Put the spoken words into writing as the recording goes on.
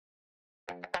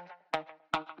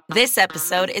This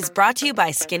episode is brought to you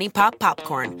by Skinny Pop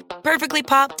Popcorn. Perfectly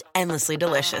popped, endlessly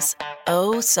delicious.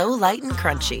 Oh, so light and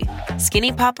crunchy.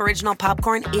 Skinny Pop Original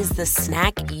Popcorn is the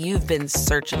snack you've been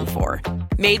searching for.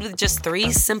 Made with just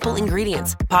 3 simple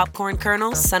ingredients: popcorn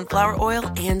kernels, sunflower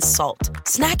oil, and salt.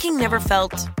 Snacking never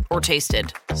felt or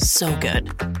tasted so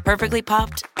good. Perfectly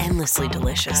popped, endlessly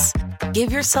delicious. Give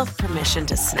yourself permission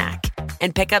to snack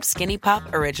and pick up Skinny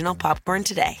Pop Original Popcorn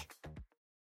today.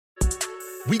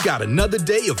 We got another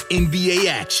day of NBA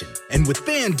action. And with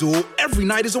FanDuel, every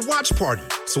night is a watch party.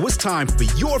 So it's time for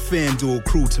your FanDuel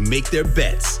crew to make their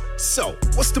bets. So,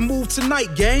 what's the move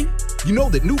tonight, gang? You know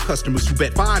that new customers who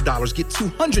bet $5 get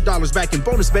 $200 back in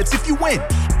bonus bets if you win.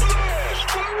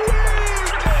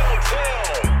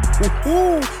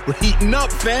 Woo-hoo, we're heating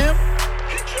up, fam.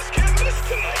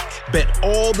 Bet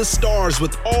all the stars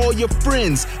with all your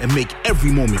friends and make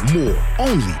every moment more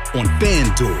only on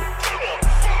FanDuel.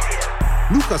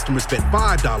 New customers bet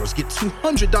 $5, get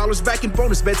 $200 back in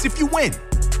bonus bets if you win.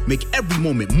 Make every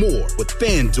moment more with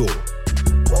FanDuel.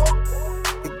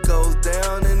 It goes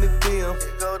down in the DM.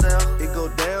 It go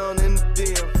down in the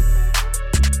DM.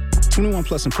 21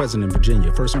 plus and present in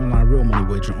Virginia. First online real money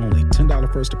wager only.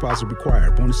 $10 first deposit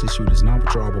required. Bonus issued is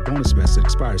non-withdrawable bonus bets that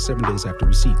expires 7 days after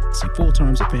receipt. See full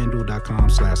terms at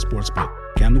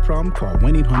FanDuel.com/sportsbook. Gambling problem? Call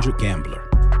 1-800-GAMBLER.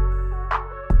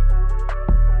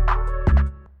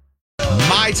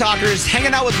 My Talkers,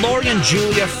 hanging out with Lori and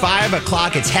Julia, 5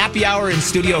 o'clock. It's happy hour in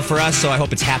studio for us, so I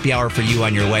hope it's happy hour for you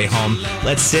on your way home.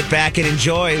 Let's sit back and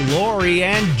enjoy Lori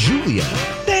and Julia.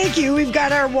 Thank you. We've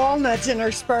got our walnuts and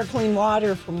our sparkling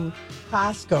water from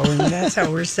Costco, and that's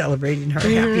how we're celebrating our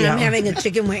happy hour. I'm having a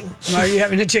chicken wing. Are you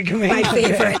having a chicken wing? My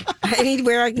favorite.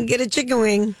 Anywhere I can get a chicken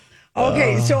wing.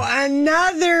 Okay, so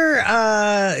another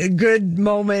good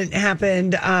moment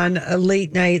happened on a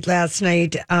late night last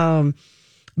night.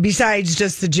 Besides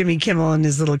just the Jimmy Kimmel and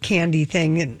his little candy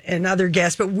thing and other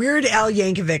guests, but Weird Al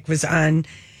Yankovic was on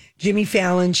Jimmy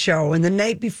Fallon's show, and the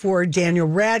night before Daniel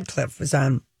Radcliffe was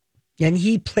on, and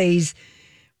he plays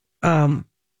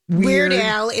Weird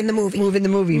Al in the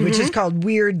movie. Which is called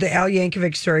Weird, the Al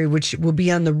Yankovic Story, which will be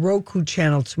on the Roku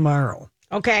channel tomorrow.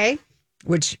 Okay.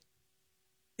 Which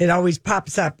it always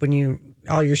pops up when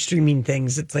all your streaming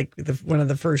things. It's like one of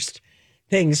the first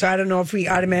things. So I don't know if we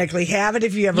automatically have it.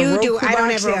 If you have a Roku box. I don't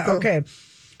have Roku. Yeah, okay.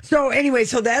 So anyway,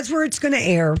 so that's where it's going to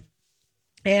air.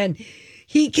 And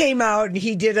he came out and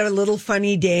he did a little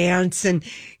funny dance. And,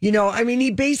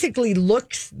 he basically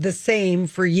looks the same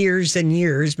for years and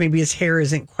years. Maybe his hair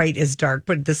isn't quite as dark,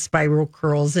 but the spiral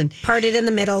curls and parted in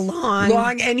the middle,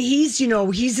 long. And he's,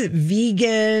 he's a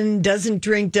vegan, doesn't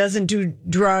drink, doesn't do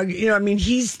drug.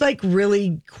 He's like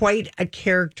really quite a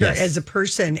character as a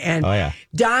person. And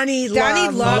Donnie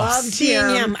loved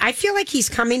seeing him. I feel like he's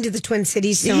coming to the Twin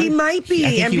Cities soon. He might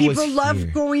be. And people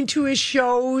love going to his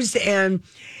shows. And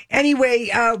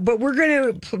anyway, but we're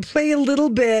going to play a little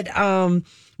bit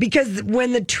because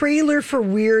when the trailer for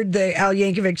Weird, the Al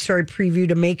Yankovic Story, previewed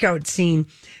a makeout scene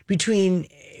between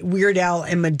Weird Al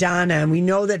and Madonna, and we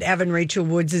know that Evan Rachel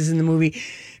Wood is in the movie.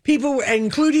 People,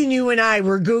 including you and I,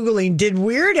 were Googling, did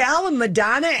Weird Al and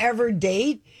Madonna ever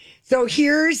date? So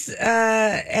here's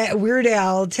Weird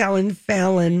Al telling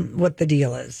Fallon what the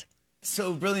deal is.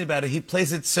 So brilliant about it. He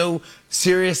plays it so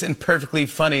serious and perfectly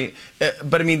funny.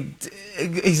 But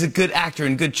he's a good actor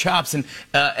and good chops. And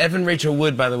Evan Rachel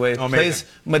Wood, by the way, plays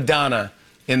Madonna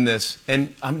in this.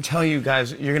 And I'm telling you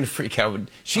guys, you're going to freak out.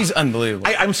 She's unbelievable.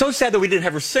 I'm so sad that we didn't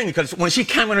have her sing, because when she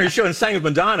came on our show and sang with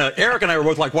Madonna, Eric and I were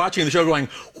both like watching the show going,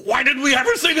 why didn't we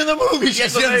ever sing in the movie? She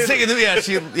doesn't sing in the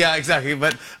movie. Yeah, exactly.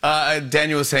 But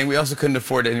Daniel was saying we also couldn't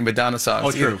afford any Madonna songs.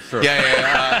 Oh, true.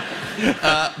 Yeah.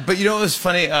 But you know what was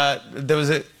funny? There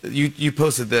was you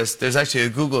posted this. There's actually a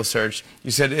Google search.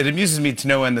 You said, it amuses me to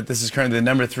no end that this is currently the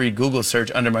number 3 Google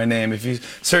search under my name. If you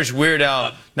search Weird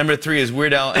Al, number 3 is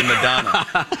Weird Al and Madonna.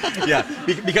 Yeah,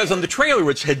 because on the trailer,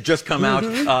 which had just come out,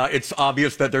 it's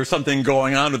obvious that there's something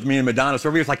going on with me and Madonna. So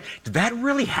everybody's like, did that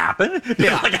really happen?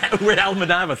 Yeah. Weird Al and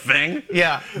Madonna have a thing?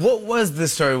 Yeah. What was the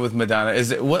story with Madonna?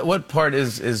 What part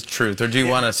is truth, or do you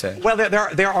want to say? Well,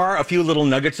 there are a few little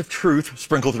nuggets of truth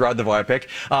sprinkled throughout the biopic.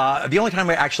 The only time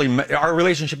I actually met, our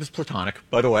relationship is platonic,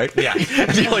 by the way. Yeah.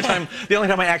 the only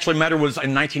time I actually met her was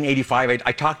in 1985.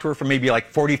 I talked to her for maybe like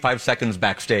 45 seconds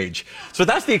backstage. So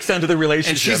that's the extent of the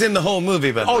relationship. And she's in the whole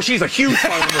movie, but she's a huge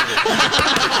part of the movie.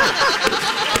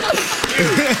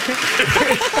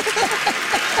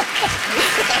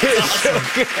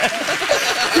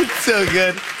 It's so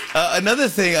good. Another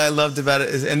thing I loved about it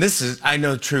is, and this is, I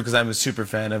know, true because I'm a super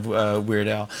fan of Weird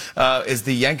Al, is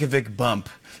the Yankovic bump,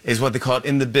 is what they call it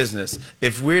in the business.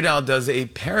 If Weird Al does a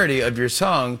parody of your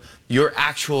song, your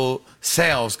actual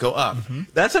sales go up.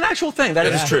 That's an actual thing. That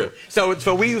is true.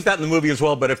 So we use that in the movie as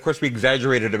well, but of course we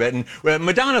exaggerated a bit. And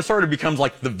Madonna sort of becomes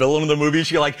like the villain of the movie.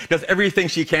 She like does everything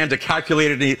she can to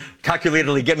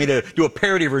calculatedly get me to do a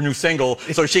parody of her new single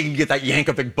so she can get that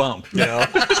Yankovic bump, you know?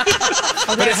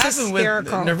 But it happened with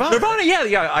Nirvana. Nirvana,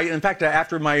 yeah. In fact,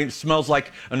 after my Smells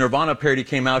Like a Nirvana parody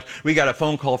came out, we got a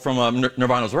phone call from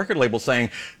Nirvana's record label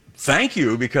saying, thank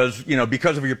you, because of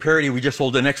your parody, we just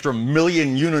sold an extra 1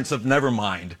 million units of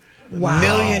Nevermind. Wow. 1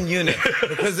 million units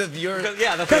because of your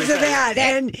because of that,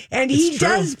 and he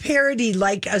does parody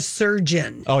Like a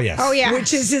Surgeon. Oh yes,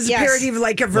 which is his parody of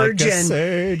Like a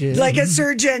Virgin, like a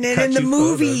surgeon. And in the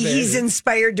movie, he's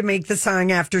inspired to make the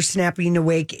song after snapping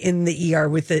awake in the ER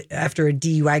after a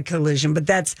DUI collision. But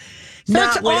that's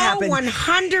not what happened.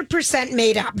 100%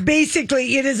 made up.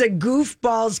 Basically, it is a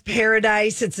goofball's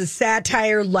paradise. It's a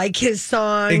satire like his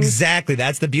song. Exactly,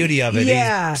 that's the beauty of it.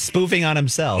 Yeah, he's spoofing on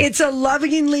himself. It's a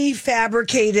lovingly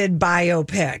fabricated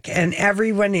biopic, and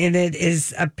everyone in it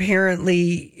is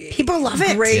apparently people love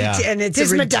it. Great, and it's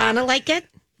does Madonna like it?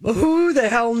 Who the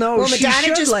hell knows? Well,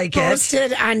 Madonna just like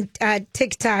posted on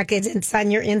TikTok. It's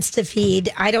on your Insta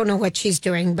feed. I don't know what she's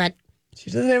doing, but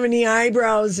she doesn't have any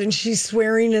eyebrows, and she's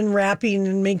swearing and rapping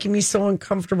and making me so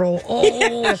uncomfortable.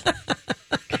 Oh.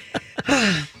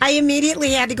 I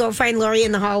immediately had to go find Lori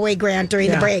in the hallway, Grant,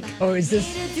 during the break. Oh, is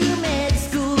this?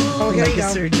 Oh, here you go.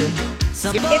 Surgeon.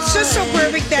 It's just so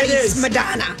perfect that it's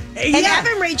Madonna. And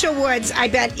Evan Rachel Woods, I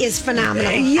bet, is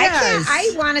phenomenal. Yes.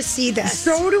 I want to see this.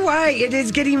 So do I. It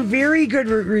is getting very good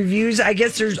reviews. I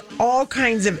guess there's all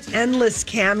kinds of endless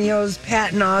cameos.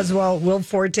 Patton Oswalt, Will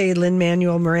Forte,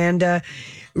 Lin-Manuel Miranda.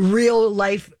 Real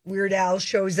life Weird Al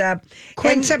shows up.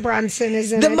 Quinta Brunson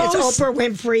is in it. It's Oprah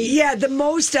Winfrey. Yeah, the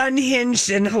most unhinged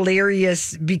and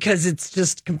hilarious, because it's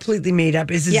just completely made up,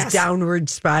 is his downward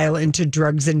spiral into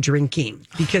drugs and drinking,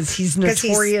 because he's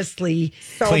notoriously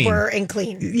sober and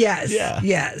clean. Yes,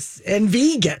 yes, and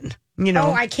vegan. You know.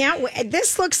 Oh, I can't wait.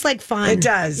 This looks like fun. It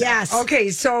does. Yes. Okay,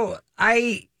 so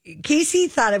Casey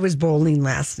thought it was bowling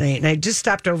last night, and I just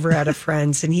stopped over at a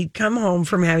friend's, and he'd come home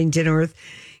from having dinner with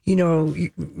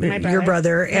your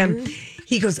brother, and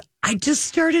he goes, I just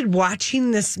started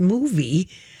watching this movie.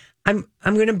 I'm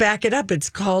going to back it up. It's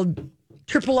called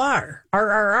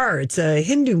RRR. It's a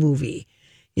Hindu movie.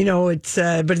 It's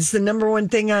but it's the number one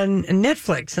thing on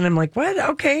Netflix. And I'm like, what?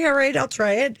 Okay, all right, I'll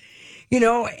try it.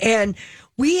 And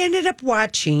we ended up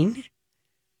watching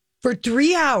for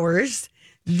 3 hours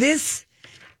this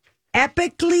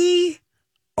epically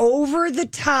over the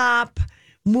top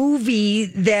movie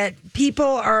that people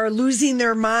are losing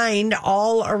their mind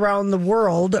all around the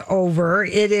world over.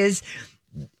 It is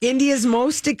India's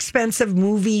most expensive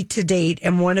movie to date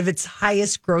and one of its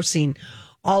highest grossing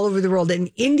all over the world. And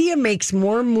India makes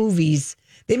more movies.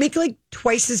 They make like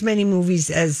twice as many movies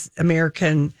as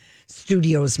American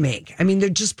studios make. I mean, they're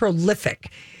just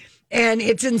prolific. And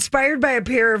it's inspired by a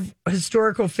pair of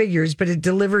historical figures, but it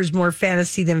delivers more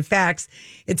fantasy than facts.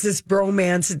 It's this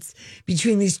bromance. It's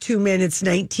between these two men. It's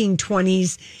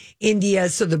 1920s India,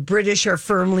 so the British are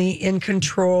firmly in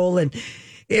control. And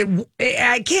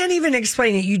I can't even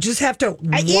explain it. You just have to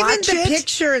watch it. Even the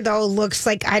picture, though, looks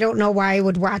like I don't know why I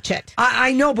would watch it.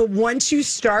 I know, but once you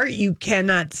start, you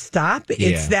cannot stop. Yeah.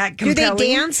 It's that compelling. Do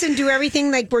they dance and do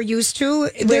everything like we're used to?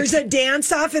 There's a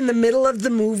dance-off in the middle of the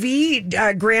movie.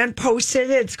 Grant posted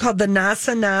it. It's called the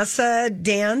Nasa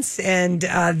dance, and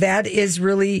that is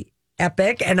really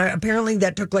epic. And apparently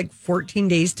that took like 14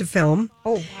 days to film.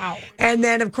 Oh, wow. And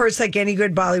then, of course, like any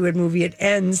good Bollywood movie, it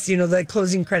ends, the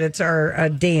closing credits are a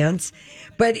dance.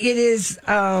 But it is,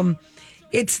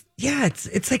 it's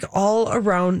like all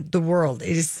around the world.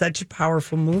 It is such a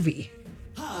powerful movie.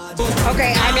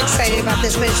 Okay, I'm excited about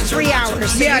this, but it's 3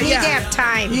 hours. So you need to have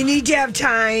time. You need to have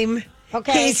time.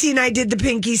 Okay. Casey and I did the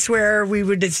pinky swear. We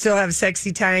would still have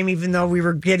sexy time, even though we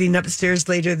were getting upstairs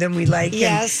later than we like.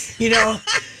 Yes. And,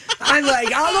 I'm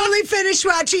like, I'll only finish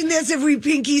watching this if we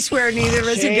pinky swear. Neither of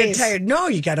us will get tired. No,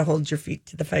 you got to hold your feet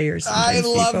to the fire. I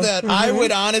love that. Mm-hmm. I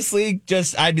would honestly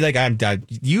I'd be like, I'm done.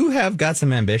 You have got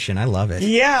some ambition. I love it.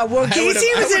 Yeah, well, Casey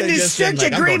was in strict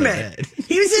agreement.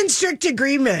 He was in strict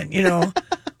agreement,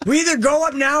 We either go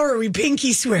up now or we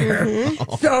pinky swear.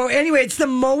 Mm-hmm. So anyway, it's the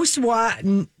most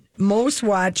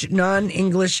watched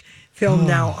non-English film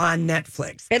now on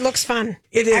Netflix. It looks fun.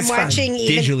 It is I'm watching fun.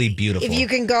 Visually beautiful. If you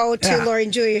can go to Lori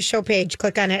and Julia's show page,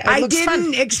 click on it. I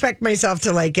didn't expect myself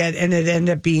to like it, and it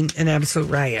ended up being an absolute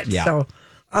riot. Yeah. So,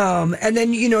 and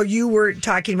then, you were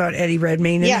talking about Eddie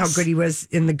Redmayne and how good he was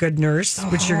in The Good Nurse,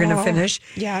 which you're going to finish.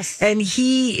 Yes. And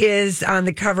he is on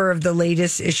the cover of the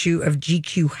latest issue of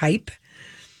GQ Hype.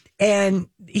 And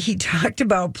he talked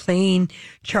about playing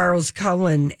Charles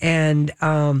Cullen and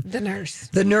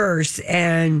the nurse.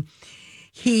 And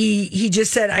he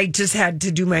just said, I just had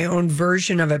to do my own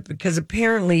version of it because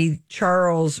apparently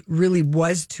Charles really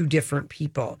was two different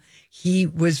people. He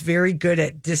was very good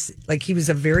at he was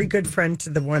a very good friend to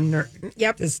the one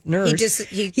this nurse.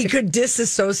 He could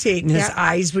disassociate, and his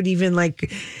eyes would even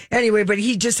anyway. But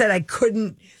he just said I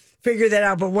couldn't figure that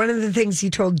out. But one of the things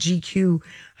he told GQ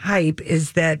Hype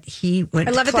is that he went.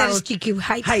 I love it. That is GQ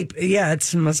Hype. Hype, yeah.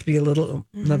 It must be another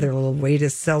little way to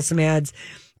sell some ads.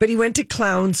 But he went to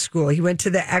clown school. He went to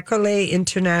the École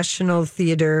International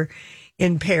Theater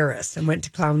in Paris and went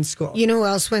to clown school. You know who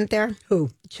else went there? Who?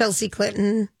 Chelsea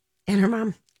Clinton and her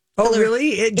mom. Oh,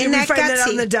 really? Did we find that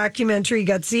on the documentary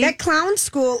Gutsy? That clown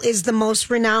school is the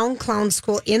most renowned clown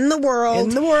school in the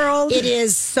world. It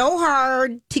is so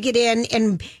hard to get in,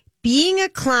 and being a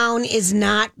clown is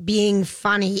not being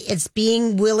funny. It's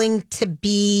being willing to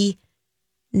be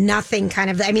nothing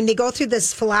kind of. I mean, they go through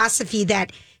this philosophy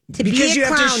that because you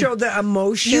have to show the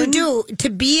emotion. You do. To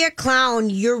be a clown,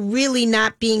 you're really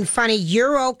not being funny.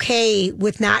 You're okay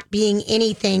with not being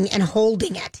anything and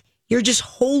holding it. You're just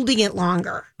holding it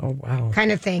longer. Oh, wow.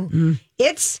 Kind of thing.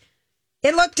 It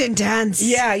looked intense.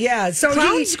 Yeah. So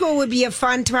clown school would be a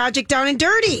fun project down in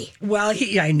Dirty. Well,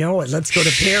 I know it. Let's go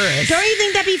to Paris. Don't you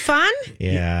think that'd be fun?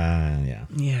 Yeah.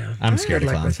 I'm scared of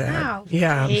clowns. With that. Wow.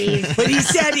 Yeah. But he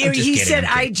said,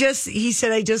 I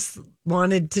just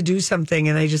wanted to do something,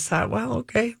 and I just thought, well,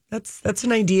 okay, that's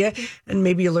an idea, and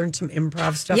maybe you learn some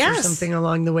improv stuff or something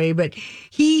along the way. But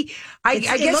I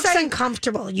guess it looks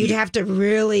uncomfortable. You'd have to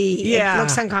really. It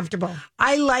looks uncomfortable.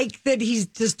 I like that he's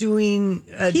just doing.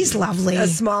 He's lovely. A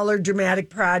smaller dramatic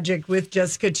project with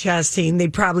Jessica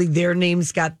Chastain. Their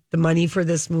names got the money for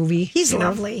this movie. He's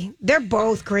lovely. They're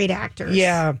both great actors.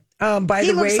 Yeah.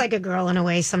 He looks like a girl in a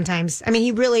way sometimes. I mean,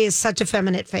 he really is such a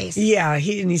feminine face. Yeah,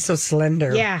 he's so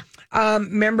slender. Yeah.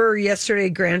 Remember yesterday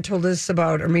Grant told us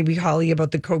about, or maybe Holly,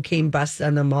 about the cocaine bust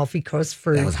on the Amalfi Coast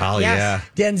for that was Holly, yeah.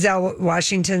 Denzel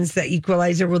Washington's The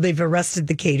Equalizer. Well, they've arrested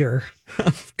the caterer.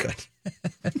 Good.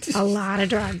 A lot of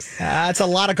drugs. That's a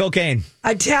lot of cocaine.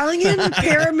 Italian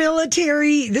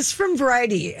paramilitary, this is from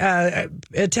Variety.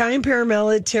 Italian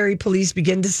paramilitary police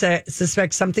begin to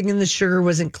suspect something in the sugar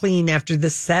wasn't clean after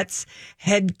the set's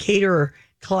head caterer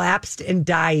collapsed and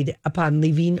died upon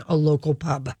leaving a local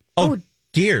pub. Oh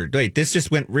dear. Wait, this just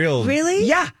went real. Really?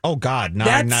 Yeah. Oh, God. Now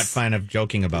I'm not fine of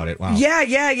joking about it. Wow.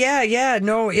 Yeah.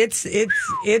 No, it's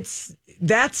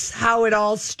that's how it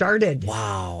all started.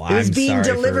 Wow. It was being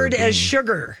delivered as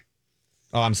sugar.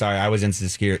 Oh, I'm sorry. I was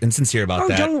insincere about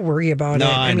that. Oh, don't worry about it.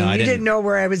 I mean, you didn't know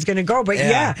where I was going to go. But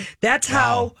yeah that's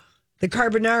how the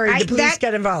Carbonari, the police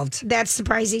got involved. That's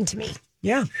surprising to me.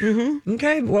 Yeah. Mm-hmm.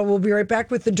 Okay. Well, we'll be right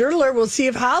back with the Dirt Alert. We'll see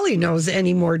if Holly knows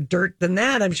any more dirt than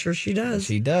that. I'm sure she does.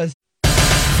 She does.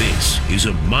 This is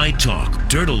a My Talk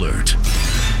Dirt Alert.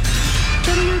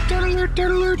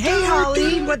 Hey,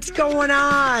 Holly, what's going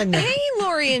on? Hey,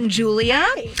 Lori and Julia.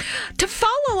 Hi. To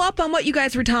follow up on what you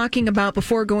guys were talking about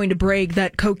before going to break,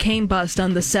 that cocaine bust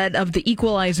on the set of The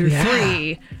Equalizer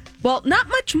 3. Well, not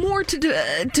much more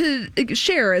to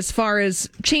share as far as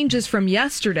changes from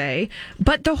yesterday,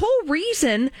 but the whole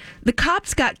reason the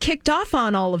cops got kicked off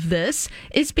on all of this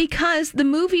is because the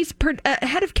movie's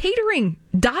head of catering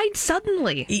died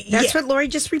suddenly. That's what Lori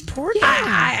just reported.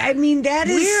 I mean, that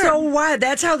is weird. So wild.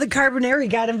 That's how the Carbonari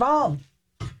got involved.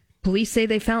 Police say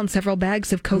they found several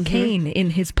bags of cocaine in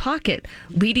his pocket,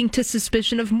 leading to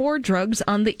suspicion of more drugs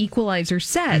on the Equalizer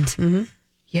set. Mm-hmm.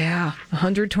 Yeah,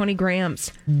 120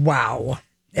 grams. Wow.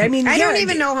 I mean, I don't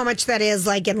even know how much that is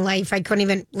like in life. I couldn't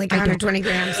even, 120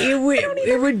 grams.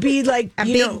 It would be like a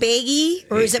big baggie,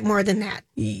 or is it more than that?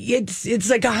 It's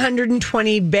like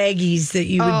 120 baggies that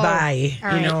you would buy,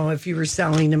 if you were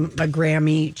selling them a gram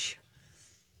each.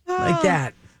 Like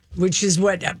that. Which is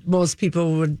what most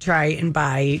people would try and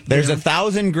buy. There's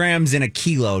 1,000 grams in a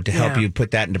kilo to help you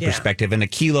put that into perspective. And a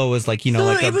kilo is like, like a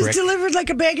brick. It was delivered like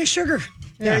a bag of sugar.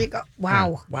 There you go.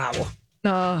 Wow.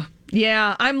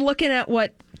 Yeah, I'm looking at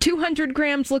what 200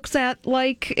 grams looks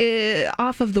like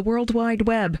off of the World Wide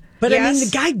Web. But I mean, the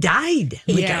guy died.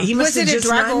 He was it a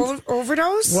drug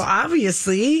overdose? Well,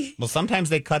 obviously. Well, sometimes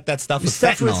they cut that stuff with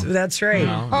fentanyl. That's right.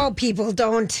 Oh, people,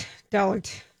 don't.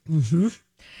 Mm-hmm.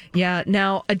 Yeah,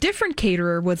 now, a different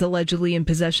caterer was allegedly in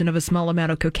possession of a small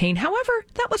amount of cocaine. However,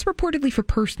 that was reportedly for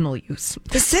personal use.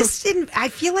 I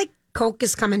feel like Coke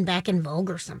is coming back in vogue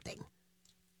or something.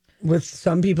 With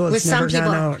some people, it's never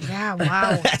gone out. Yeah,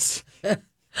 wow.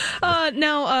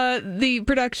 Now, the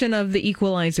production of The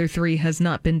Equalizer 3 has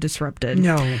not been disrupted.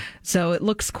 No. So it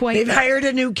looks quite... They've hired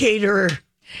a new caterer.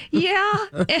 Yeah,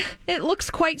 it looks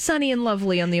quite sunny and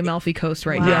lovely on the Amalfi Coast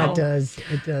right now. Yeah, it does.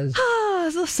 It does. Ah,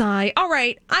 it's a sigh. All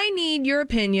right, I need your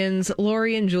opinions,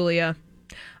 Lori and Julia,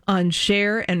 on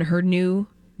Cher and her new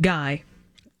guy.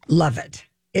 Love it.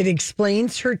 It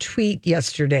explains her tweet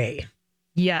yesterday.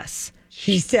 Yes.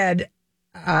 She said,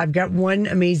 I've got one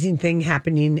amazing thing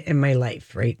happening in my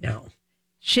life right now.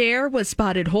 Cher was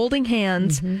spotted holding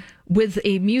hands with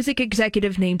a music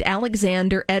executive named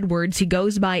Alexander Edwards. He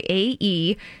goes by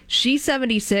AE. She's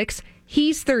 76.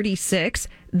 He's 36.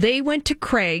 They went to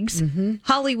Craig's.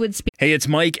 Hollywood. Hey, it's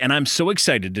Mike, and I'm so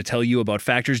excited to tell you about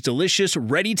Factor's delicious,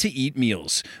 ready-to-eat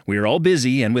meals. We are all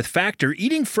busy, and with Factor,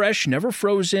 eating fresh, never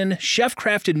frozen,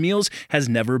 chef-crafted meals has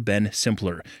never been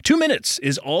simpler. 2 minutes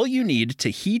is all you need to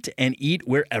heat and eat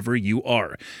wherever you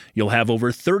are. You'll have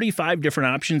over 35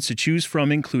 different options to choose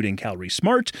from, including Calorie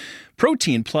Smart,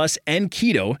 Protein Plus, and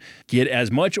Keto. Get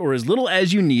as much or as little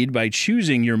as you need by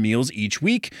choosing your meals each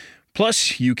week.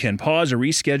 Plus, you can pause or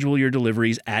reschedule your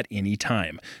deliveries at any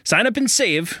time. Sign up and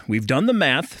save. We've done the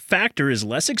math. Factor is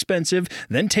less expensive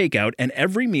than takeout, and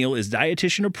every meal is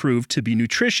dietitian approved to be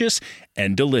nutritious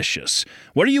and delicious.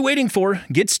 What are you waiting for?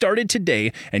 Get started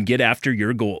today and get after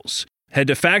your goals. Head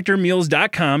to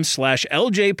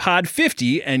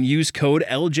factormeals.com/LJPod50 and use code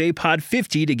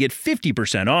LJPod50 to get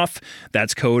 50% off.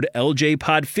 That's code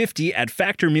LJPod50 at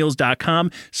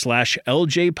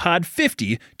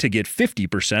factormeals.com/LJPod50 to get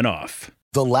 50% off.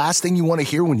 The last thing you want to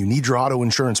hear when you need your auto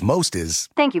insurance most is,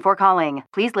 "Thank you for calling.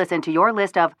 Please listen to your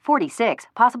list of 46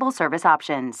 possible service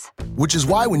options." Which is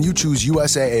why when you choose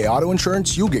USAA Auto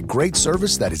Insurance, you'll get great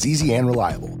service that is easy and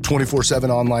reliable. 24/7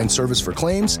 online service for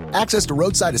claims, access to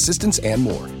roadside assistance, and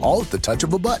more. All at the touch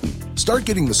of a button. Start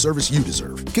getting the service you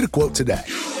deserve. Get a quote today.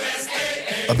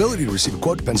 Ability to receive a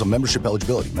quote depends on membership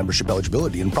eligibility. Membership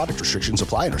eligibility and product restrictions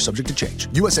apply and are subject to change.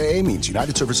 USAA means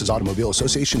United Services Automobile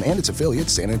Association and its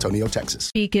affiliates, San Antonio,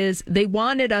 Texas. Because they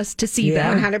wanted us to see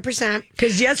them. 100%.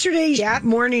 Because yesterday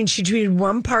morning she tweeted,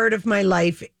 "One part of my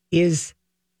life is,"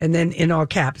 and then in all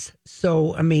caps,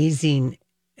 "so amazing,"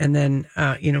 and then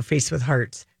face with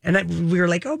hearts. And we were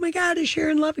like, "Oh my God, is Cher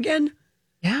in love again?"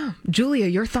 Yeah, Julia,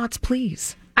 your thoughts,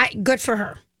 please. Good for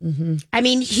her. I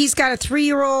mean, he's got a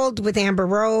 3-year-old with Amber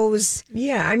Rose.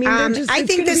 Yeah, I mean, I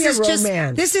think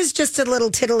this is just a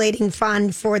little titillating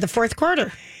fun for the fourth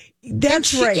quarter.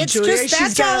 That's right, it's Julia.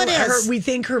 That's all it is. We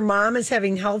think her mom is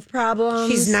having health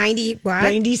problems. She's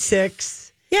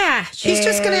 96. Yeah, she's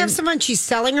just going to have some fun. She's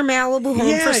selling her Malibu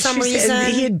home for some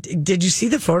reason. Did you see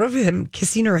the photo of him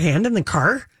kissing her hand in the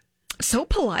car? So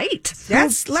polite.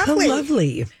 That's lovely. So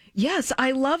lovely. Yes,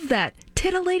 I love that.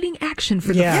 Titillating action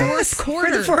for the fourth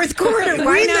quarter. For the fourth quarter.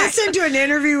 Why not? Listened to an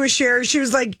interview with Cher. She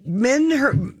was like,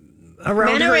 men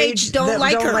around her age don't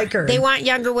like her. They want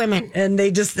younger women. And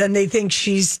they think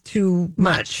she's too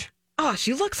much. Oh,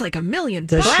 she looks like $1 million.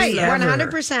 Right,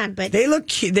 100%. But they look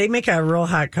cute. They make a real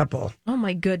hot couple. Oh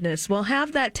my goodness! Well,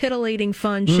 have that titillating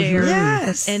fun, Cher.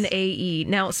 Yes. And AE.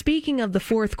 Now, speaking of the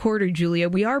fourth quarter, Julia,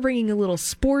 we are bringing a little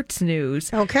sports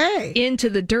news. Okay.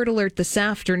 Into the Dirt Alert this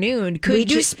afternoon. We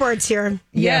do sports here.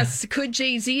 Yes. Could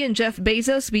Jay-Z and Jeff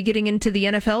Bezos be getting into the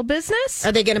NFL business?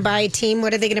 Are they going to buy a team?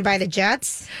 What are they going to buy? The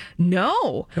Jets?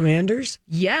 No. Commanders?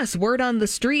 Yes. Word on the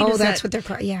street. Oh, that's what they're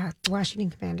called. Yeah,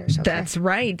 Washington Commanders. Okay. That's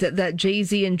right. That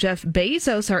Jay-Z and Jeff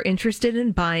Bezos are interested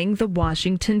in buying the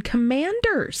Washington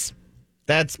Commanders.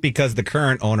 That's because the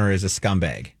current owner is a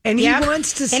scumbag. And he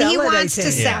wants to sell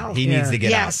Yeah, he needs to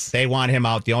get out. They want him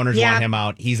out. The owners want him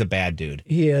out. He's a bad dude.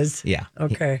 He is? Yeah.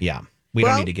 Okay. Yeah. We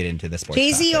don't need to get into this sports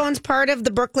Jay-Z owns part of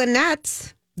the Brooklyn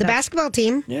Nets, the basketball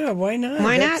team. Yeah, why not?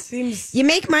 Why not? You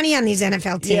make money on these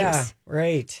NFL teams. Yeah,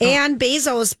 right. And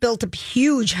Bezos built a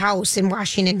huge house in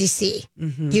Washington, D.C.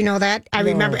 Do you know that? I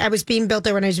remember I was being built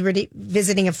there when I was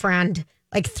visiting a friend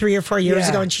like 3 or 4 years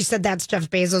ago, and she said that's Jeff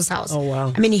Bezos' house. Oh,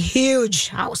 wow. I mean, a huge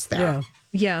house there. Yeah.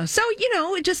 Yeah, so,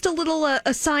 just a little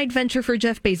a side venture for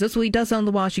Jeff Bezos. Well, he does on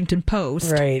the Washington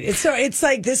Post. Right. It's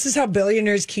like this is how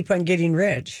billionaires keep on getting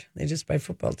rich. They just buy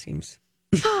football teams.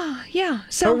 Yeah.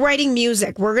 So we're writing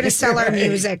music. We're going to sell our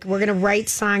music. We're going to write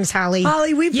songs, Holly.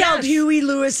 Holly, we found Huey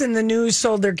Lewis and the News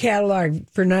sold their catalog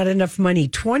for not enough money.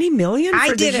 $20 million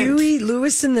for the Huey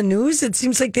Lewis and the News? It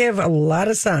seems like they have a lot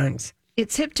of songs.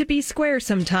 It's hip to be square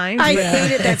sometimes. I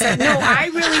hated that. No, I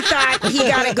really thought he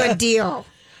got a good deal.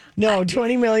 No,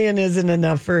 $20 million isn't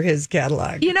enough for his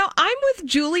catalog. I'm with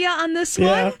Julia on this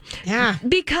one. Yeah.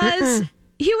 Because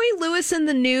Huey Lewis and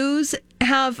the News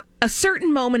have a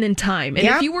certain moment in time. And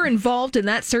if you were involved in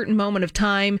that certain moment of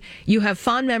time, you have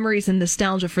fond memories and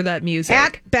nostalgia for that music.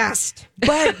 At best.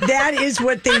 But that is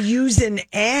what they use in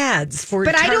ads for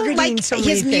But I don't like so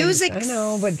his music. I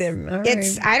know, but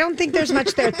I don't think there's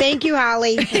much there. Thank you,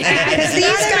 Holly. Because these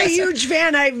guys, a huge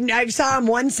fan. I saw him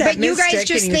one set. But you guys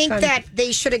just think that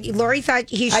they should have. Lori thought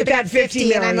he should have got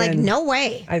 50, and I'm like, no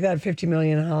way. I thought 50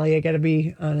 million, Holly. I got to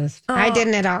be honest. I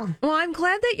didn't at all. Well, I'm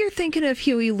glad that you're thinking of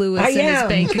Huey Lewis and his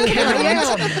bank account.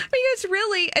 Because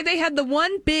really, they had the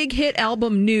one big hit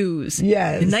album, News, in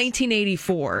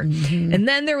 1984. And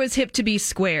then there was Hip to Be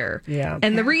Square. Yeah.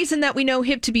 And the reason that we know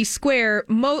Hip to Be Square,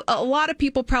 a lot of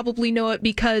people probably know it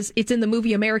because it's in the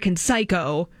movie American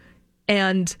Psycho.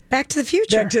 And Back to the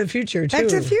Future. Back to the Future, too. Back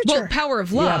to the Future. Well, Power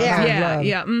of Love.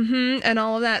 Yeah. And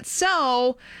all of that.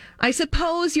 So I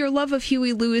suppose your love of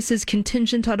Huey Lewis is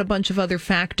contingent on a bunch of other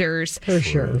factors. For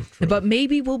sure. But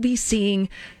maybe we'll be seeing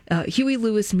Huey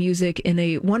Lewis music in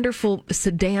a wonderful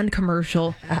sedan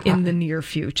commercial in the near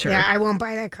future. Yeah, I won't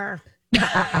buy that car.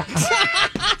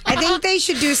 I think they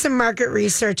should do some market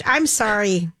research. I'm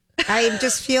sorry. I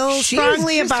just feel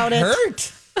strongly about it.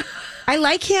 Hurt. I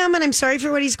like him, and I'm sorry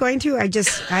for what he's going through. I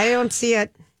don't see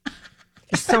it.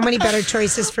 There's so many better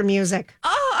choices for music.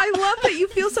 Oh, I love that you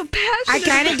feel so passionate. I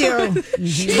kind of do.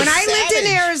 When I lived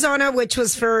in Arizona, which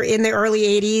was in the early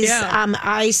 80s,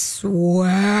 I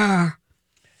swear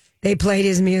they played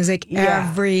his music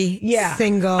every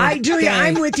single Julia, day.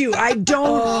 I'm with you. I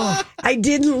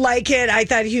didn't like it. I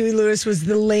thought Huey Lewis was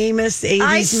the lamest 80s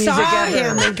music ever. I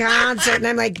saw him in concert, and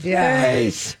I'm like,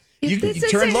 yes. You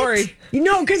turned Lori.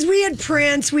 Because we had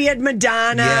Prince, we had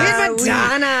Madonna.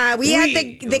 We had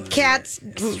the cats,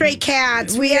 Stray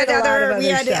Cats. We had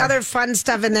other fun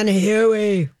stuff, and then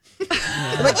Huey.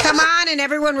 But come on, and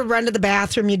everyone would run to the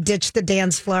bathroom. You ditch the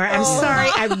dance floor. I'm sorry,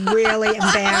 I really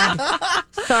am bad.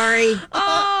 Sorry.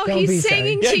 Oh, he's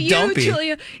singing to you,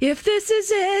 Julia. If this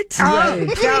is it,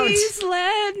 please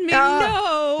let me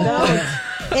know.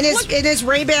 In his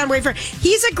Ray-Ban wafer.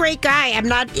 He's a great guy.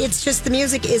 It's just the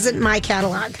music isn't my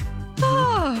catalog.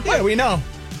 Oh. Yeah, we know.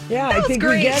 Yeah, I think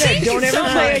we get it. Don't ever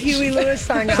play a Huey Lewis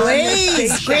song.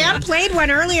 Please. Graham played one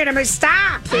earlier, and I'm going to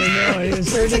stop. I know, it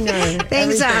is hurting our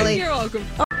Thanks, Allie. You're welcome.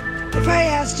 If I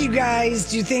asked you guys,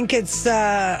 do you think it's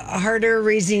harder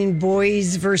raising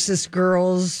boys versus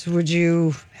girls? Would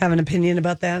you have an opinion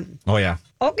about that? Oh, yeah.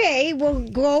 Okay, we'll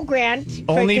go, Grant.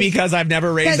 Only because I've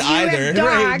never raised either.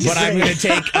 But I'm going to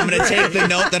take the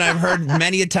note that I've heard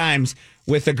many a times.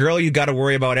 With a girl, you got to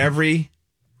worry about every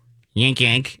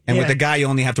yank, and with a guy, you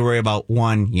only have to worry about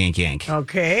one yank.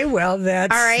 Okay, well,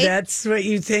 that's all right. That's what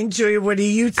you think, Julia. What do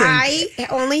you think? I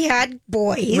only had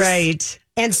boys, right,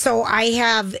 and so I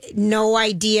have no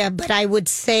idea. But I would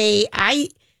say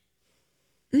I've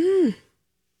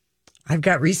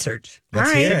got research.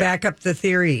 Let's hear it. To back up the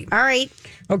theory. All right.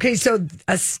 Okay, so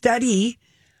a study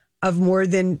of more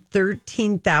than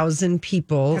 13,000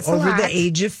 people over the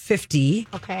age of 50.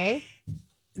 Okay.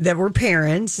 That were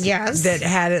parents. Yes. That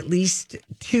had at least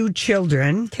 2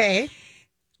 children. Okay.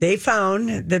 They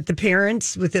found that the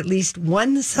parents with at least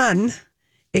one son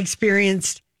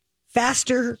experienced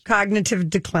faster cognitive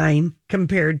decline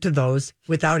compared to those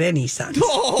without any sons.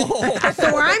 Oh.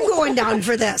 So I'm going down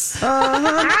for this. I'm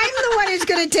the one who's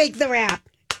going to take the rap.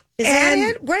 Is that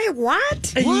it? Wait,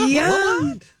 what?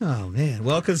 Yeah. Oh, man.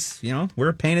 Well, because, we're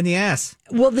a pain in the ass.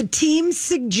 Well, the team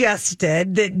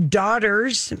suggested that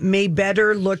daughters may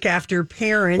better look after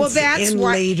parents in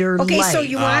later life. Okay, so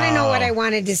you want to know what I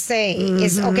wanted to say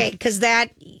is, because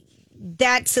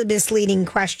that's a misleading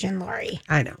question, Lori.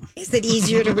 I know. Is it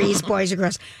easier to raise boys or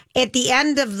girls? At the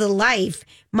end of the life,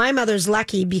 my mother's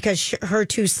lucky because her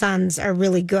 2 sons are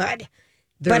really good.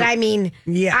 But I mean,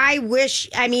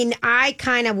 I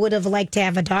kind of would have liked to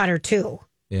have a daughter too.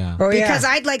 Yeah. Because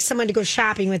I'd like someone to go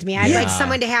shopping with me. I'd like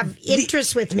someone to have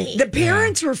interest with me. The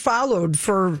parents were followed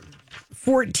for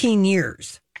 14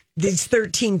 years. These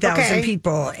 13,000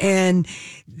 people. And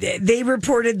they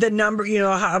reported the number,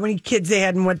 how many kids they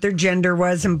had and what their gender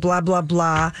was and blah, blah,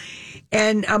 blah.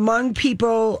 And among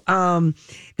people,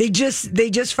 they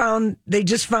just found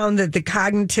that the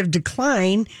cognitive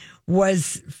decline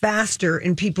was faster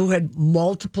in people who had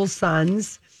multiple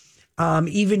sons,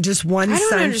 even just one son. I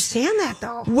don't understand that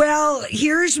though. Well,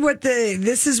 this is what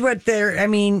they're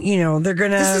going to.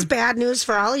 This is bad news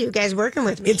for all of you guys working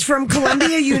with me. It's from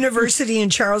Columbia University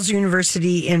and Charles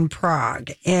University in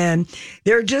Prague. And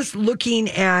they're just looking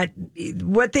at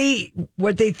what they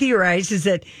theorize is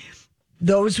that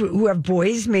those who have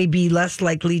boys may be less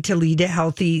likely to lead a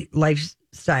healthy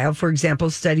lifestyle. For example,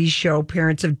 studies show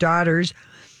parents of daughters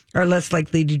are less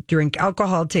likely to drink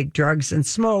alcohol, take drugs, and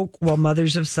smoke, while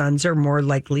mothers of sons are more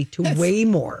likely to weigh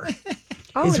more.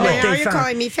 Oh, now you're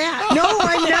calling me fat. No,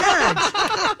 I'm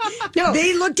not. No.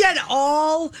 They looked at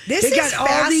all. This is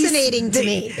fascinating to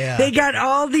me. Yeah. They got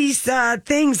all these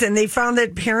things, and they found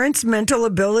that parents' mental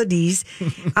abilities,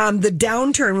 the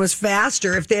downturn was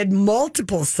faster if they had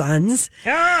multiple sons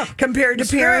compared to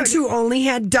parents who only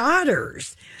had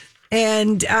daughters.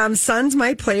 And sons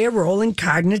might play a role in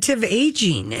cognitive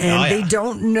aging, and they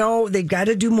don't know. They've got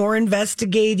to do more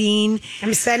investigating.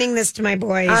 I'm sending this to my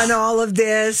boys on all of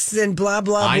this and blah,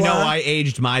 blah, blah. I know I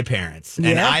aged my parents,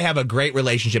 and I have a great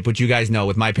relationship, which you guys know,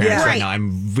 with my parents right now.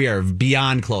 We are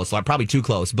beyond close, so I'm probably too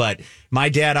close. But my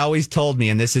dad always told me,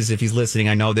 and this is, if he's listening,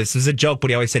 I know this is a joke,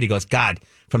 but he always said, he goes, God,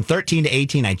 from 13 to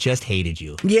 18, I just hated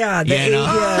you. Yeah. He's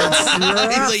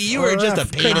like, you were just a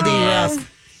pain in the ass.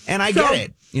 And I get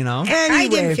it. You know, anyway. I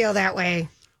didn't feel that way.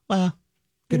 Well,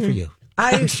 good for you.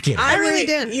 I'm just kidding. I really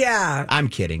didn't. Yeah, I'm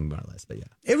kidding, more or less, but yeah,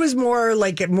 it was more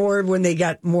when they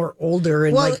got more older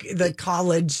and like the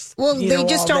college. Well, they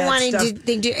just don't want to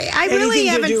do. I really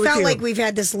haven't felt like we've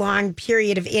had this long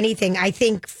period of anything. I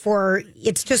think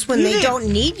it's just when they don't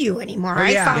need you anymore.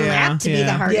 I found that to be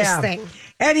the hardest thing.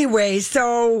 Anyway,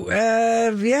 so,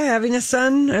 having a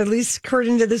son, at least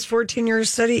according to this 14-year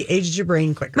study, aged your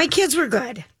brain quicker. My kids were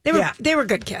good. They were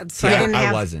good kids. So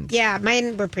I wasn't. Yeah,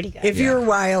 mine were pretty good. If you're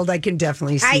wild, I can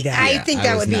definitely see that. I think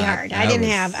that would be hard.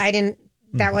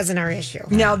 That wasn't our issue.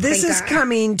 Now, this is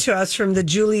coming to us from the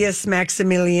Julius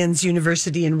Maximilians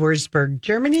University in Würzburg,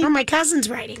 Germany. Oh, my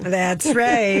cousin's writing. That's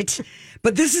right.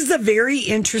 But this is a very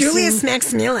interesting... Julius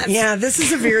Maximilians. Yeah, this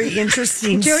is a very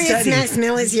interesting Julius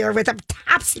Maximilians here with a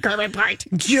top secret report.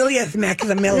 Julius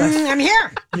Maximilians. I'm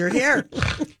here. You're here.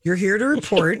 You're here to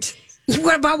report.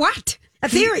 What about what? A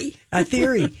theory. A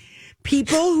theory.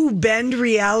 People who bend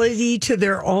reality to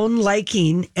their own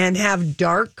liking and have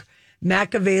dark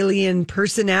Machiavellian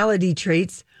personality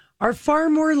traits are far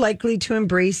more likely to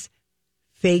embrace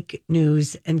fake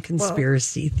news and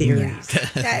conspiracy theories.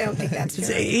 Yeah. I don't think that's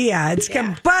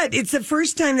true. But it's the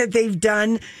first time that they've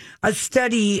done a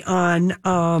study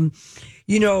on,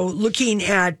 looking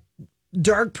at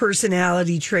dark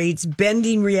personality traits,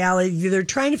 bending reality. They're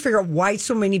trying to figure out why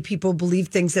so many people believe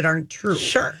things that aren't true.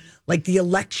 Sure. Like the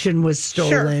election was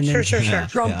stolen. Sure.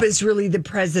 Trump is really the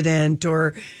president,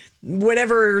 or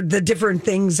whatever the different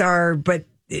things are. But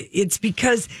it's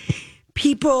because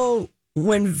people...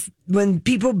 When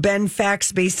people bend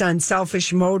facts based on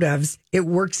selfish motives, it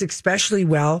works especially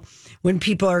well when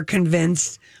people are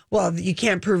convinced, well, you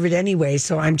can't prove it anyway,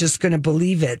 so I'm just going to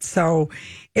believe it. So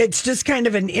it's just kind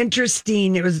of an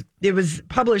interesting, it was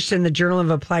published in the Journal of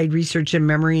Applied Research in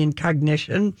Memory and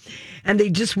Cognition, and they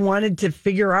just wanted to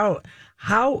figure out,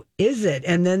 how is it?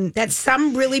 And then that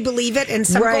some really believe it and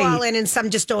some go all in and some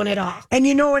just don't at all. And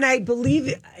and I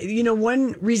believe,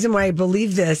 one reason why I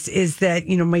believe this is that,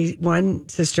 my one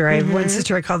sister, I have one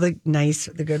sister I call the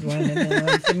good one, and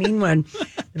then the mean one.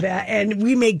 And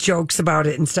we make jokes about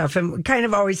it and stuff, and we kind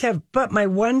of always have. But my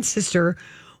one sister,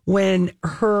 when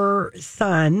her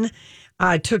son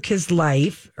took his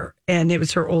life, and it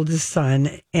was her oldest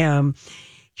son,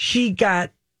 she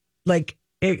got like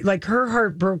her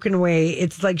heart broken away.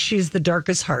 It's like she's the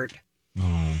darkest heart.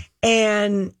 Oh.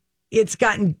 And it's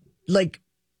gotten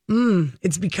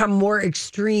it's become more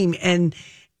extreme. And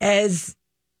as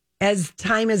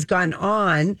time has gone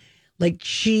on,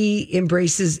 she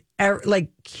embraces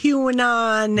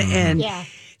QAnon and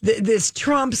this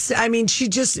Trump's. I mean,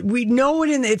 we know it,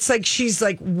 and it's like she's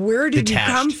like, where did you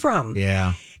come from?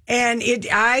 Yeah. And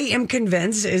I am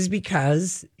convinced is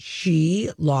because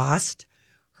she lost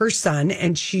her son,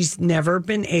 and she's never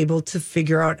been able to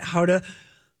figure out how to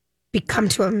become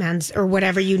to amends or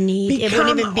whatever you need. It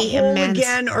wouldn't even be amends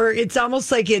again, or it's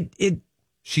almost like it.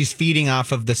 She's feeding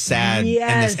off of the sad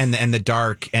and the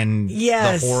dark and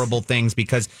the horrible things,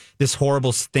 because this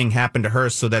horrible thing happened to her.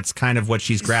 So that's kind of what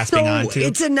she's grasping onto.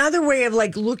 It's another way of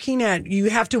looking at, you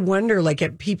have to wonder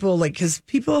at people, because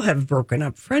people have broken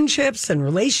up friendships and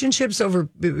relationships over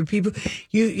people.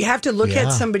 You have to look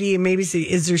at somebody and maybe say,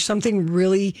 is there something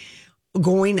really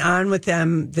going on with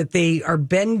them that they are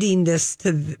bending this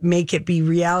to make it be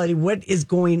reality? What is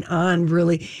going on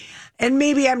really? And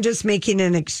maybe I'm just making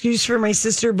an excuse for my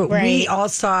sister, but we all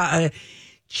saw a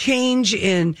change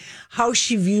in how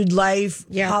she viewed life,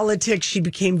 politics. She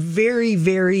became very,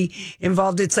 very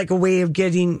involved. It's like a way of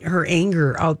getting her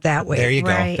anger out that way. There you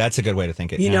go. That's a good way to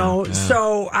think it.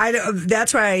 So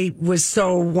that's why I was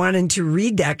so wanting to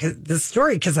read the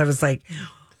story, because I was like,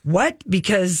 What?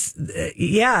 Because,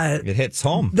 it hits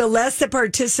home. The less the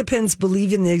participants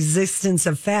believe in the existence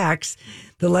of facts,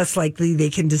 the less likely they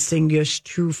can distinguish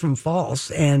true from false.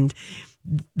 And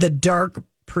the dark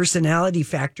personality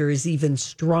factor is even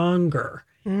stronger.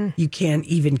 You can't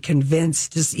even convince,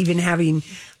 just even having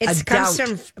a doubt. It comes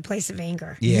from a place of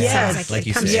anger. Yes. Like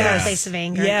it comes from a place of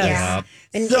anger. Yes. Yeah.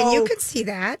 And you could see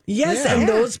that. Yes, and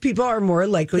those people are more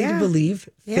likely to believe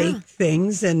fake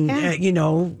things and,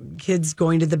 kids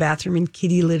going to the bathroom in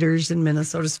kitty litters in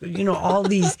Minnesota, all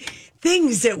these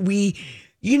things that we,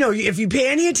 if you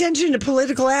pay any attention to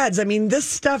political ads, I mean, this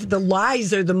stuff, the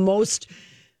lies are the most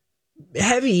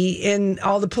heavy in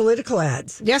all the political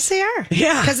ads. Yes, they are.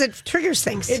 Yeah. Because it triggers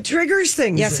things. It triggers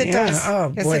things. Yes, it does.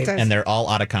 Oh, yes, boy. it does. And they're all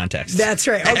out of context. That's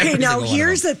right. Okay, now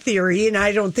here's a theory, and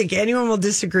I don't think anyone will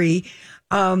disagree.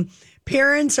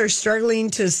 Parents are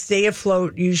struggling to stay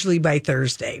afloat usually by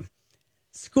Thursday.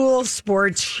 School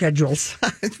sports schedules.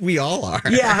 We all are.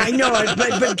 Yeah, I know it.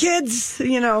 But kids,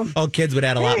 Oh, kids would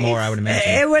add a lot more, I would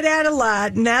imagine. It would add a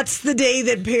lot. And that's the day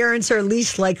that parents are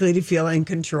least likely to feel in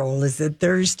control, is it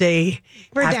Thursday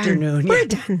afternoon.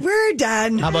 We're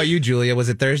done. How about you, Julia? Was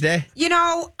it Thursday?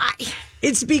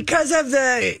 It's because of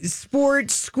the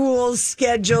sports school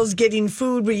schedules, getting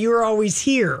food, but you were always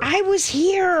here. I was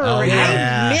here. Oh,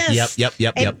 yeah. I missed.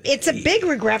 Yep. And it's a big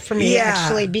regret for me,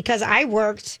 actually, because I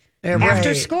worked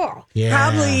after school. Yeah.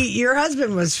 Probably your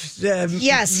husband was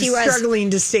yes, he was struggling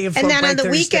to stay afloat. And then on the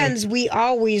Thursday. weekends, we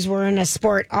always were in a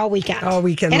sport all weekend. All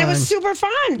weekend and long. it was super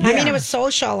fun. Yeah. I mean, it was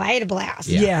social. I had a blast.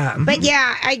 Yeah. But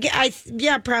I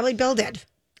probably Bill did.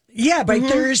 Yeah, by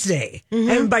Thursday.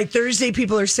 And by Thursday,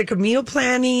 people are sick of meal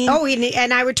planning. Oh,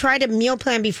 and I would try to meal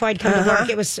plan before I'd come to work.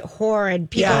 It was horrid.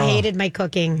 People hated my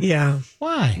cooking. Yeah.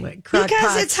 Why?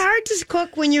 Because it's hard to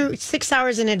cook when you're 6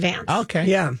 hours in advance. Okay.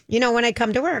 Yeah. When I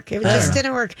come to work. It just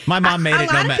didn't work. My mom made it.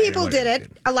 A lot of people did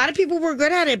it. A lot of people were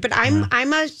good at it, but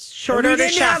I'm a short order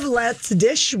chef. We didn't have Let's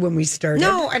Dish when we started.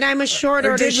 No, and I'm a short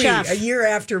order chef. A year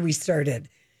after we started.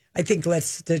 I think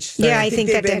Let's Dish. Yeah, I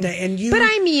think that did. And you, but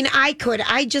I mean, I could.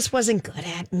 I just wasn't good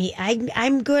at me.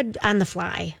 I'm good on the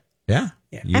fly. Yeah.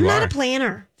 I'm not a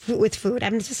planner with food.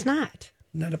 I'm just not.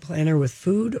 Not a planner with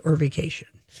food or vacation.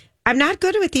 I'm not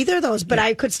good with either of those, but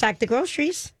I could stock the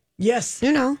groceries. Yes.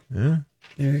 Yeah. There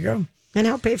you go. And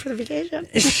help pay for the vacation.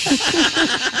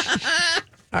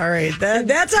 All right.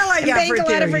 That's all I got for a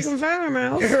lot of theories. freaking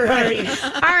farmers. Right.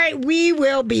 All right. We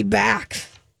will be back.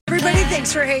 Everybody,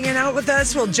 thanks for hanging out with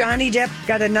us. Well, Johnny Depp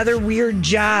got another weird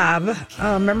job.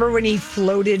 Remember when he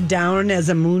floated down as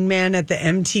a moon man at the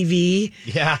MTV?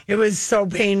 Yeah. It was so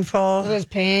painful. It was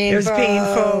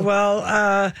painful.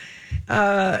 Well,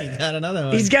 he's got another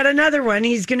one. He's got another one.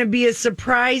 He's going to be a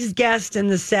surprise guest in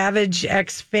the Savage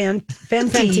X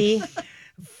Fenty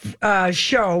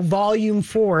show, Volume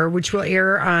 4, which will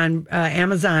air on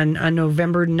Amazon on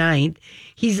November 9th.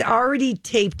 He's already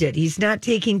taped it. He's not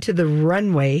taking to the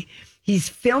runway. He's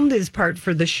filmed his part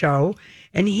for the show.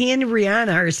 And he and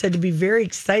Rihanna are said to be very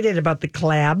excited about the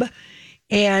collab.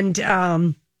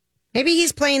 And maybe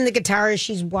he's playing the guitar as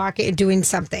she's walking, doing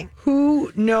something.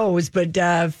 Who knows? But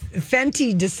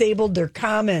Fenty disabled their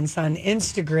comments on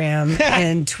Instagram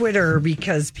and Twitter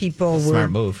because people were...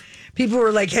 Smart move. People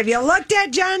were like, have you looked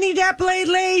at Johnny Depp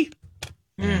lately?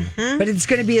 Mm-hmm. But it's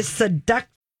going to be a seductive.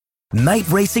 Night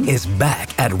racing is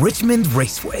back at Richmond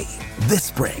Raceway. This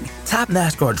spring, top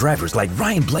NASCAR drivers like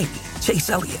Ryan Blaney, Chase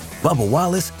Elliott, Bubba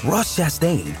Wallace, Ross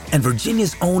Chastain, and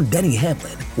Virginia's own Denny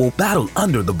Hamlin will battle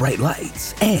under the bright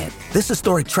lights. And this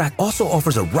historic track also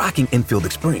offers a rocking infield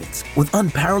experience with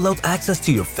unparalleled access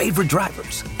to your favorite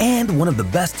drivers and one of the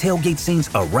best tailgate scenes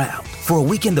around. For a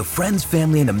weekend of friends,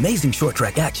 family, and amazing short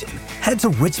track action, head to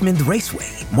Richmond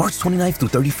Raceway, March 29th through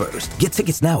 31st. Get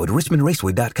tickets now at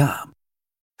richmondraceway.com.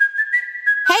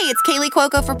 Hey, it's Kaylee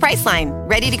Cuoco for Priceline.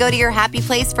 Ready to go to your happy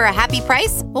place for a happy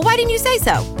price? Well, why didn't you say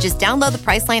so? Just download the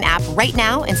Priceline app right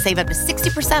now and save up to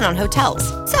 60% on hotels.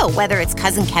 So whether it's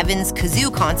Cousin Kevin's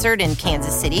Kazoo Concert in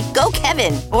Kansas City, go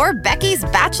Kevin, or Becky's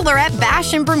Bachelorette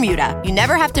Bash in Bermuda, you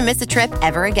never have to miss a trip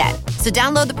ever again. So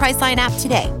download the Priceline app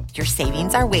today. Your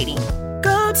savings are waiting.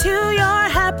 Go to your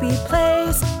happy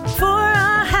place for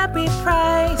a happy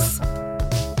price.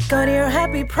 Go to your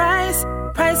happy price,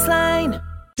 Priceline.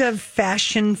 Of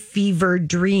Fashion Fever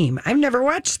Dream. I've never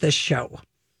watched this show.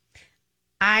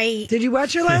 Did you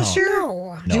watch it last year?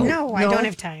 No, I don't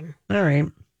have time. All right.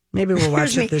 Maybe we'll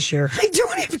watch it this year. I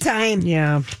don't have time.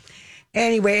 Yeah.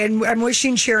 Anyway, and I'm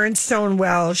wishing Sharon Stone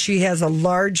well. She has a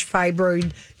large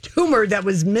fibroid tumor that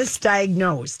was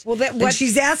misdiagnosed. Well, and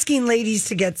she's asking ladies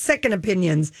to get second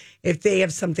opinions if they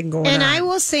have something going on. And I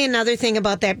will say another thing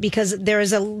about that, because there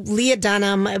is a Leah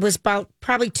Dunham. It was about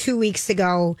probably 2 weeks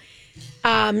ago.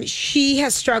 She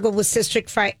has struggled with cystic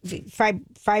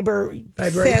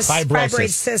fibroid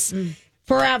cysts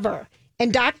forever.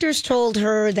 And doctors told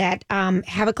her that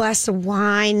have a glass of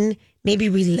wine, maybe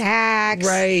relax.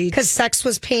 Right. Because sex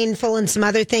was painful and some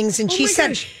other things. And she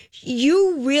said,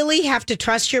 you really have to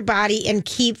trust your body and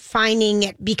keep finding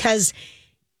it, because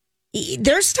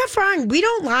there's stuff wrong. We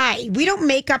don't lie. We don't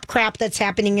make up crap that's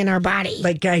happening in our body.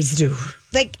 Like guys do.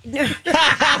 Like when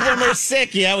we're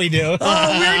sick, yeah, we do.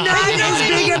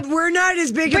 We're not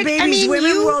as big of babies. I mean,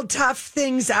 women will tough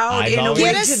things out in a way.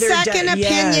 Get a second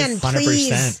opinion,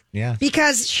 please. 100%. Yeah,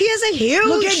 because she has a huge.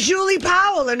 Look at Julie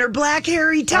Powell and her black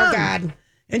hairy tongue. Oh God!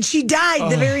 And she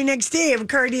died the very next day of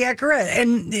cardiac arrest.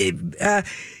 And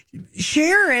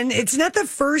Sharon, it's not the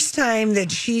first time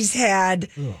that she's had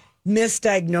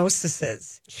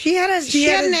misdiagnoses. She had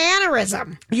an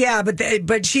aneurysm. Yeah,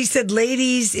 but she said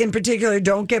ladies in particular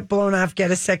don't get blown off,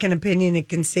 get a second opinion. It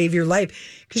can save your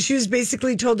life. Because she was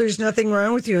basically told there's nothing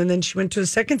wrong with you. And then she went to a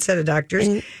second set of doctors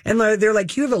and they're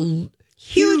like, you have a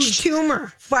huge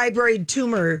tumor, fibroid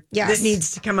tumor that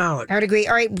needs to come out. I would agree.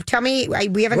 All right, tell me,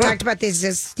 we haven't talked about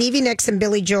this. Stevie Nicks and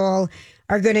Billy Joel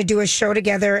are going to do a show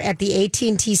together at the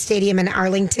AT&T Stadium in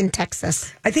Arlington,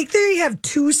 Texas. I think they have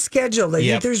two scheduled. I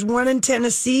think there's one in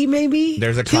Tennessee, maybe.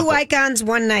 There's a couple. Two icons,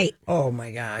 one night. Oh,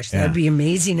 my gosh. That'd be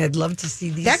amazing. I'd love to see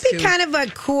these That'd be kind of a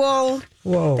cool...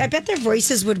 Whoa. I bet their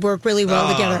voices would work really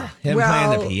well together. Him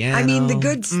playing the piano. I mean,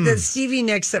 the Stevie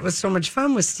Nicks that was so much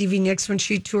fun was Stevie Nicks when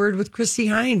she toured with Chrissy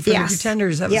Hynde for the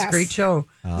Pretenders. That was a great show.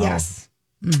 Oh. Yes.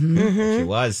 She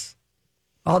was.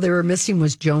 All they were missing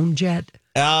was Joan Jett.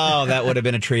 Oh, that would have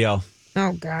been a trio.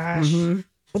 Oh, gosh. Well,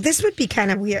 this would be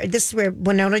kind of weird. This is where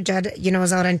Winona Judd,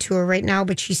 is out on tour right now,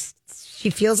 but she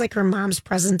feels like her mom's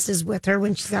presence is with her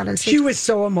when she's out on stage. She was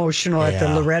so emotional at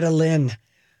the Loretta Lynn.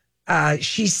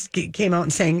 She came out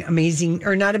and sang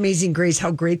not Amazing Grace,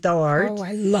 How Great Thou Art. Oh,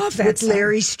 I love that with song.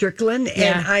 Larry Strickland.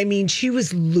 Yeah. And I mean, she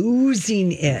was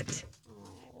losing it.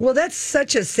 Well, that's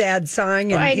such a sad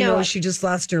song. And, she just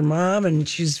lost her mom and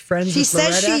she's friends with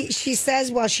Loretta. She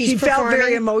says while she's performing. She felt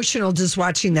very emotional just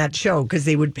watching that show because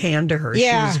they would pan to her.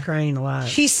 Yeah. She was crying a lot.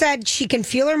 She said she can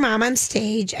feel her mom on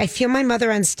stage. I feel my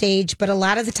mother on stage, but a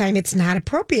lot of the time it's not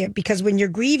appropriate because when you're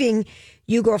grieving,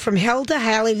 you go from hell to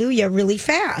hallelujah really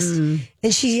fast. And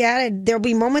she added, there'll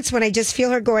be moments when I just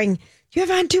feel her going, you have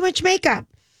on too much makeup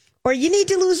or you need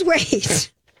to lose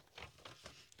weight.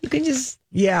 You can just...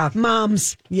 Yeah.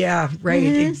 Moms. Yeah, right.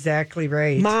 Exactly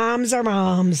right. Moms are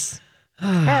moms. All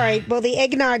right. Well, the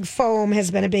eggnog foam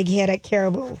has been a big hit at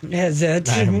Caribou. Has it?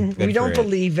 We don't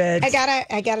believe it.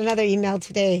 I got another email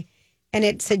today, and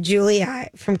it said Julia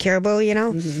from Caribou,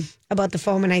 about the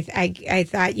foam, and I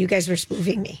thought you guys were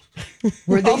spoofing me.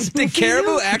 Were they Did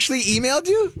Caribou actually emailed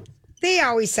you? They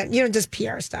always send, just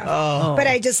PR stuff. Oh. But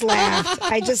I just laughed.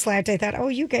 I thought, oh,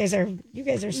 you guys are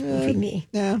spoofing me.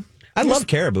 Yeah. I love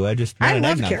Caribou. I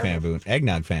love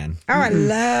eggnog fan. Oh, I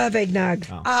love eggnog.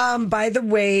 By the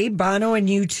way, Bono and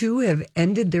U2 have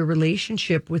ended their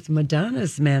relationship with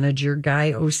Madonna's manager,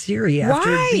 Guy Oseary,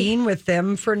 after being with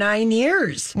them for 9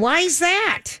 years. Why is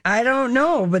that? I don't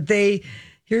know, but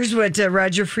here's what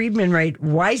Roger Friedman wrote.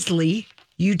 Wisely,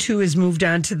 U2 has moved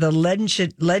on to the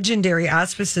legendary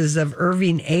auspices of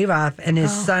Irving Avoff and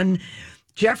his son,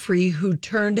 Jeffrey, who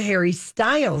turned Harry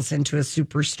Styles into a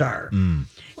superstar.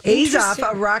 Azoff,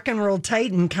 a rock and roll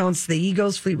titan, counts the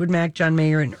Eagles, Fleetwood Mac, John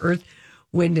Mayer, and Earth,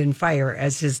 Wind, and Fire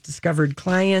as his discovered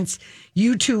clients.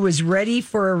 U2 was ready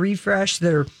for a refresh.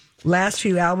 Their last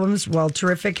few albums, while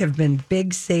terrific, have been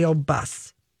big sale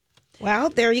busts. Well,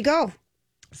 there you go.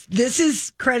 This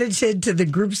is credited to the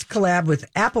group's collab with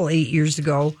Apple 8 years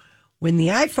ago when the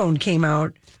iPhone came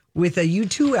out with a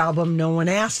U2 album no one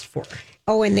asked for.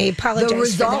 Oh, and they apologized. The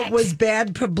result was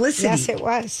bad publicity. Yes, it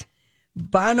was.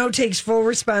 Bono takes full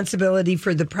responsibility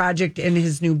for the project in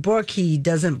his new book. He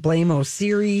doesn't blame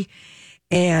Oseary.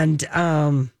 And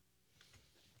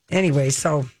anyway,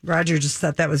 so Roger just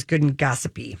thought that was good and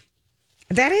gossipy.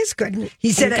 That is good.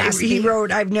 He said, he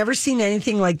wrote, I've never seen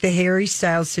anything like the Harry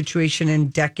Styles situation in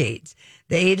decades.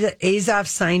 The Azoff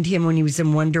signed him when he was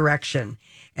in One Direction,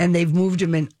 and they've moved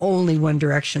him in only one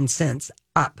direction since,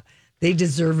 up. They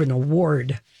deserve an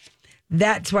award.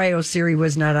 That's why Oseary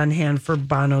was not on hand for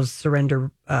Bono's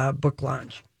Surrender book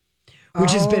launch,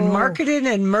 which has been marketed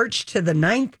and merched to the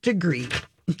 9th degree.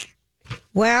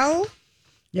 Well,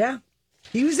 yeah,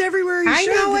 he was everywhere. I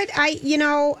know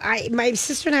it. My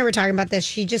sister and I were talking about this.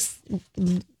 She just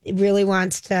really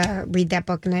wants to read that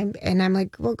book, and I'm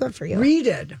like, well, good for you. Read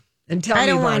it and tell me. I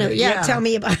don't want to. it. Yeah, tell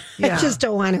me about it. Yeah. I just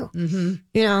don't want to. Mm-hmm.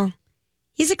 You know,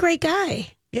 he's a great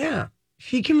guy. Yeah.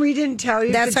 She can read it and tell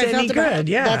you That's if it's how I any felt about good.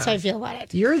 it. Yeah. That's how I feel about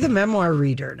it. You're the memoir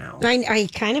reader now. I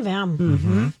kind of am.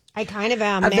 Mm-hmm. I kind of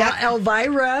am. About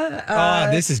Elvira.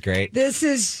 This is great. This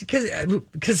is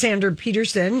Cassandra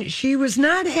Peterson. She was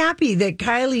not happy that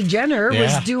Kylie Jenner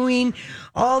was doing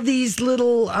all these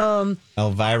little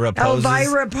Elvira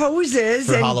poses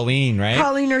for and Halloween, right?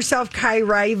 Calling herself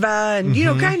Kyriva and, you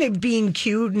know, kind of being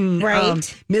cute and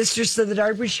Mistress of the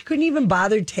Dark, but she couldn't even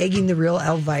bother tagging the real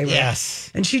Elvira. Yes.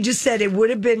 And she just said it would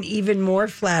have been even more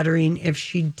flattering if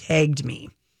she'd tagged me.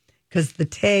 Because the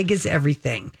tag is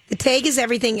everything. The tag is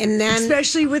everything. And then,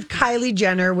 especially with Kylie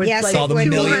Jenner, with like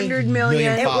 200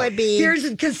 million. It would be. Here's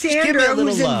Cassandra,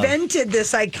 who's invented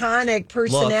this iconic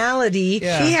personality.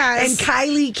 Yeah. She has. And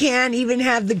Kylie can't even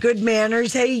have the good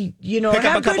manners. Hey, you know, pick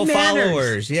have up a couple good manners.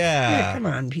 followers. Yeah. Come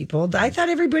on, people. I thought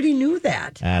everybody knew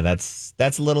that. That's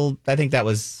a little, I think that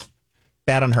was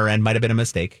bad on her end. Might have been a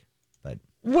mistake. But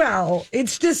well,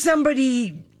 it's just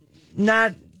somebody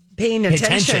not paying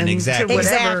attention exactly. to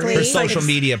whatever. For social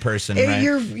media person, right?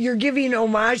 You're giving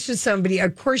homage to somebody.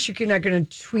 Of course, you're not going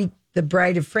to tweet the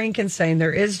Bride of Frankenstein.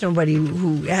 There is nobody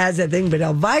who has that thing, but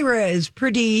Elvira is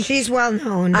pretty. She's well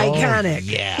known, iconic.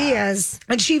 Yeah, she is,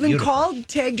 and she even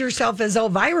tagged herself as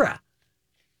Elvira.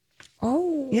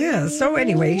 Oh, yeah. So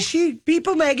anyway,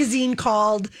 People Magazine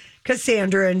called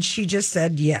Cassandra, and she just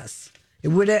said yes. It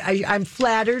would. I'm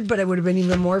flattered, but I would have been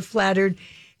even more flattered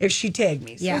if she tagged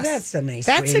me. So that's a nice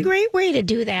That's way. a great way to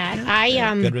do that.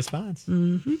 Good response.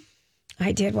 Mm-hmm.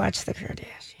 I did watch the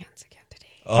Kardashians again today.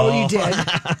 Oh, you did?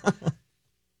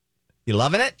 You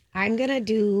loving it? I'm going to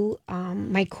do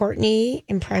my Courtney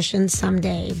impression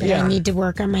someday, but I need to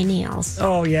work on my nails.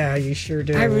 Oh, yeah, you sure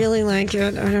do. I really like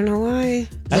it. I don't know why.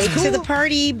 That's Late to the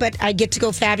party, but I get to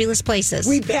go fabulous places.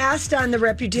 We passed on the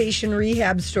Reputation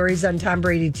rehab stories on Tom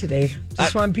Brady today.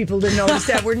 Just want people to notice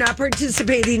that we're not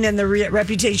participating in the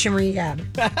Reputation rehab.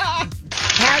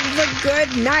 Have a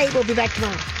good night. We'll be back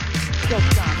tomorrow.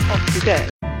 Good.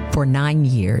 For 9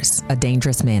 years, a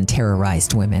dangerous man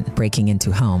terrorized women, breaking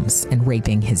into homes and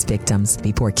raping his victims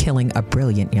before killing a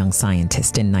brilliant young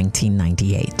scientist in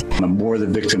 1998. The more the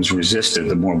victims resisted,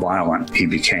 the more violent he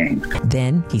became.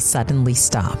 Then he suddenly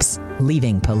stops,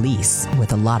 leaving police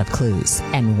with a lot of clues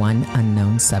and one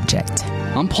unknown subject.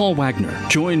 I'm Paul Wagner.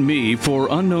 Join me for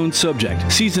Unknown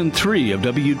Subject, Season 3 of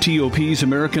WTOP's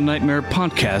American Nightmare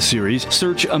podcast series.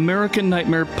 Search American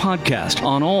Nightmare Podcast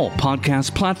on all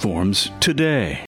podcast platforms today.